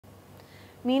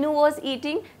Minu was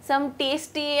eating some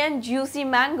tasty and juicy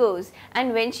mangoes,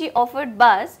 and when she offered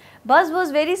Buzz, Buzz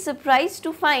was very surprised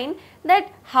to find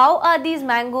that how are these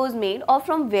mangoes made, or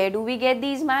from where do we get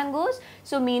these mangoes.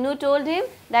 So Minu told him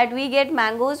that we get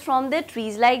mangoes from the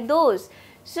trees like those.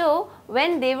 So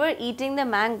when they were eating the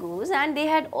mangoes and they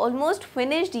had almost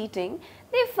finished eating,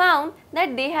 they found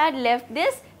that they had left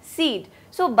this seed.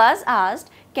 So Buzz asked,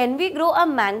 can we grow a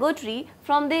mango tree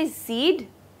from this seed?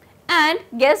 And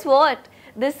guess what?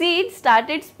 The seed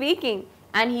started speaking,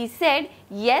 and he said,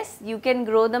 yes, you can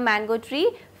grow the mango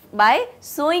tree by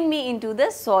sowing me into the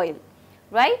soil,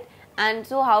 right? And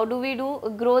so how do we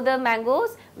grow the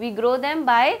mangoes? We grow them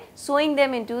by sowing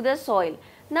them into the soil.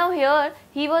 Now here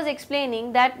he was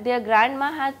explaining that their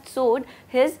grandma had sowed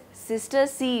his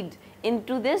sister's seed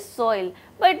into this soil,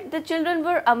 but the children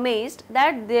were amazed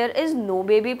that there is no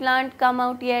baby plant come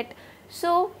out yet.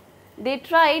 So they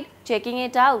tried checking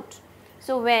it out.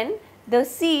 So when the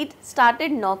seed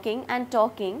started knocking and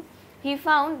talking, he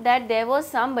found that there was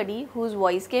somebody whose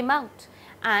voice came out,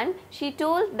 and she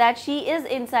told that she is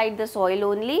inside the soil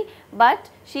only, but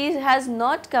she has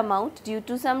not come out due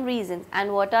to some reasons.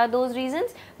 And what are those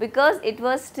reasons? Because it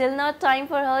was still not time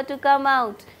for her to come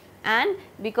out, and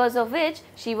because of which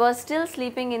she was still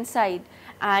sleeping inside,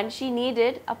 and she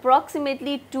needed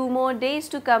approximately 2 more days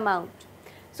to come out.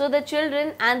 So the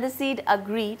children and the seed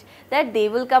agreed that they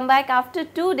will come back after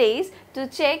 2 days to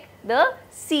check the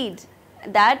seed,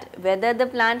 that whether the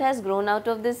plant has grown out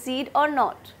of the seed or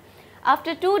not.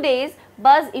 After 2 days,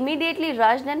 Buzz immediately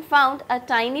rushed and found a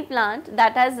tiny plant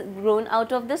that has grown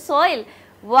out of the soil.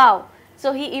 Wow!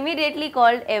 So he immediately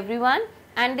called everyone,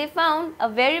 and they found a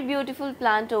very beautiful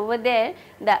plant over there,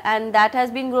 and that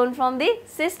has been grown from the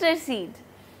sister seed.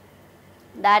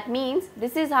 That means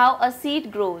this is how a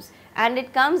seed grows, and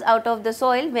it comes out of the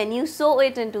soil when you sow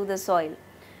it into the soil.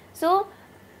 So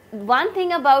one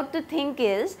thing about to think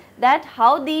is that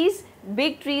how these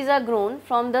big trees are grown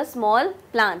from the small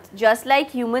plant, just like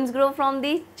humans grow from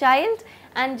the child,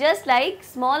 and just like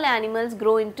small animals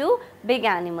grow into big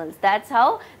animals. That's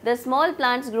how the small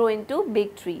plants grow into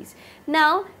big trees.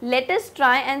 Now let us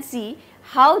try and see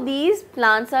how these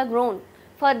plants are grown.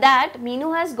 For that,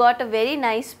 Minu has got a very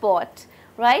nice pot,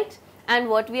 right? And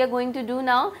what we are going to do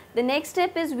now, the next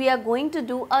step is we are going to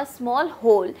do a small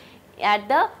hole at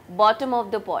the bottom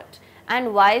of the pot.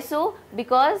 And why so?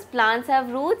 Because plants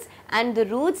have roots, and the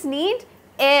roots need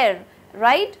air,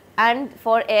 right? And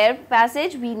for air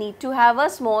passage we need to have a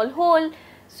small hole.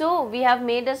 So we have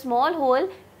made a small hole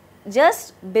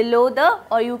just below the,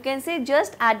 or you can say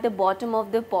just at the bottom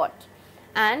of the pot.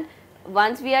 And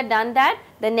once we are done that,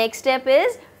 the next step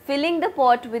is filling the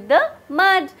pot with the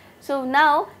mud. So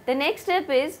now the next step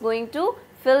is going to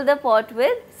fill the pot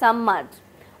with some mud.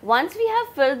 Once we have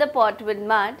filled the pot with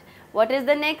mud, what is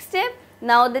the next step?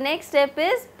 Now the next step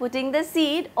is putting the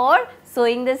seed or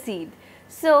sowing the seed.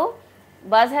 So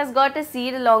Buzz has got a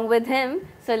seed along with him.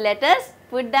 So let us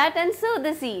put that and sow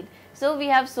the seed. So we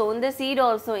have sown the seed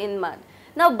also in mud.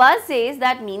 Now Buzz says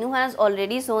that Minu has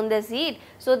already sown the seed.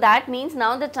 So that means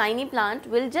now the tiny plant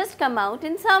will just come out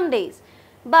in some days.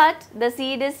 But the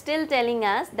seed is still telling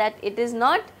us that it is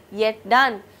not yet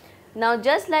done. Now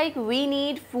just like we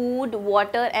need food,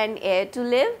 water and air to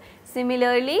live,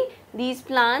 similarly these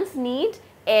plants need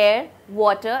air,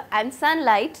 water and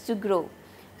sunlight to grow.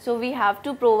 So we have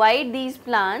to provide these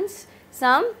plants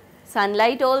some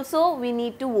sunlight also, we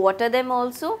need to water them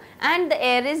also, and the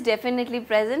air is definitely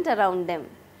present around them.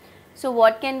 So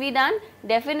what can be done?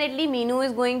 Definitely Minu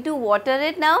is going to water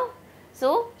it now.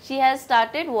 So she has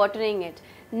started watering it.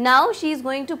 Now she is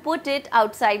going to put it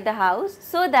outside the house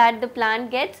so that the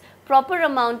plant gets proper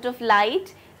amount of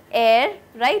light, air,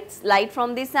 right, light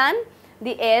from the sun,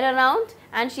 the air around,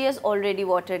 and she has already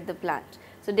watered the plant.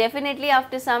 So definitely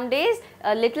after some days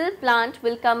a little plant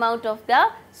will come out of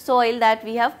the soil that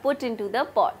we have put into the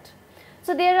pot.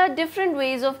 So there are different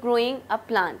ways of growing a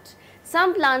plant.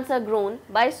 Some plants are grown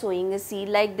by sowing a seed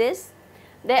like this.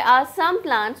 There are some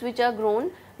plants which are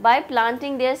grown by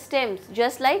planting their stems,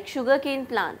 just like sugarcane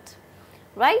plant,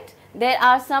 right? There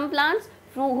are some plants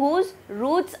whose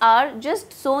roots are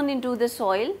just sown into the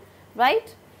soil,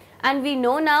 right? And we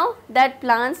know now that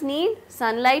plants need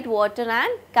sunlight, water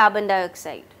and carbon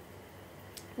dioxide.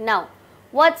 Now,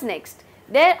 what's next?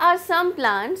 There are some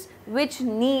plants which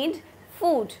need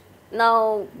food.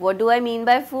 Now, what do I mean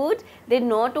by food? They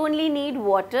not only need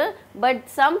water, but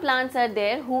some plants are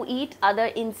there who eat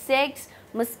other insects,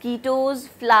 mosquitoes,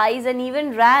 flies and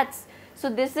even rats. So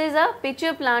this is a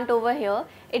pitcher plant over here.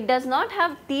 It does not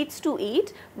have teeth to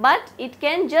eat, but it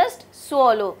can just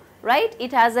swallow, right?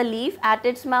 It has a leaf at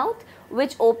its mouth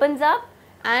which opens up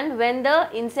and when the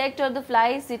insect or the fly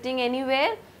is sitting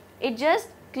anywhere, it just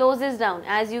closes down,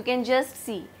 as you can just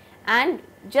see, and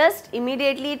just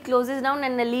immediately it closes down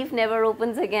and the leaf never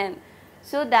opens again.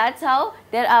 So that's how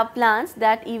there are plants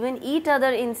that even eat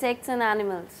other insects and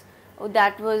animals. Oh,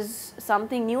 that was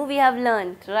something new we have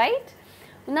learned, right?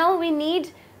 Now we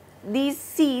need these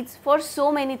seeds for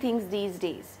so many things these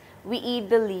days. We eat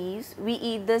the leaves, we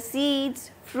eat the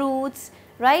seeds, fruits,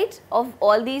 right, of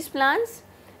all these plants.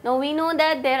 Now we know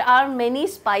that there are many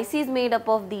spices made up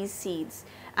of these seeds,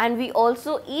 and we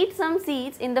also eat some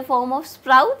seeds in the form of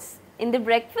sprouts in the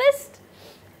breakfast,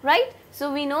 right?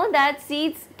 So we know that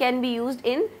seeds can be used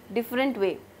in different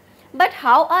way. But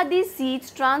how are these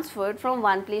seeds transferred from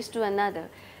one place to another?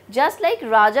 Just like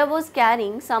Raja was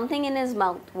carrying something in his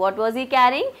mouth. What was he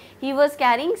carrying? He was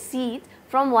carrying seeds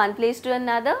from one place to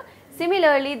another.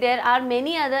 Similarly, there are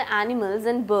many other animals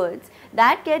and birds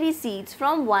that carry seeds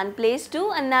from one place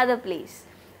to another place,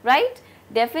 right?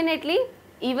 Definitely,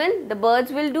 even the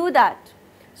birds will do that.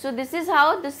 So this is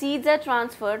how the seeds are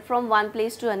transferred from one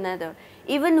place to another.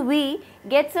 Even we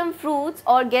get some fruits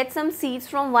or get some seeds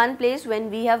from one place when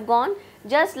we have gone.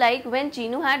 Just like when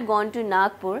Chinu had gone to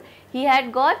Nagpur, he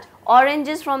had got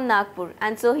oranges from Nagpur,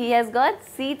 and so he has got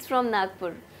seeds from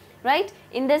Nagpur, right?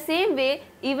 In the same way,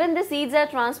 even the seeds are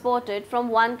transported from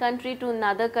one country to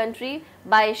another country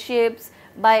by ships,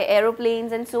 by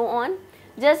aeroplanes and so on.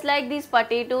 Just like these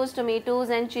potatoes, tomatoes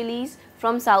and chilies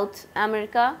from South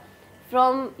America.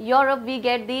 From Europe we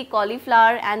get the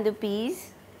cauliflower and the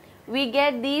peas. We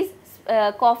get these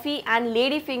coffee and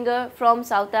ladyfinger from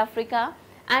South Africa,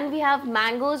 and we have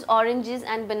mangoes, oranges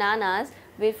and bananas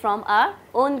from our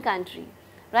own country,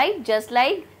 right? Just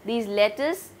like these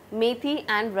lettuce, methi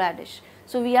and radish.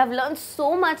 So we have learned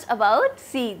so much about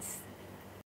seeds.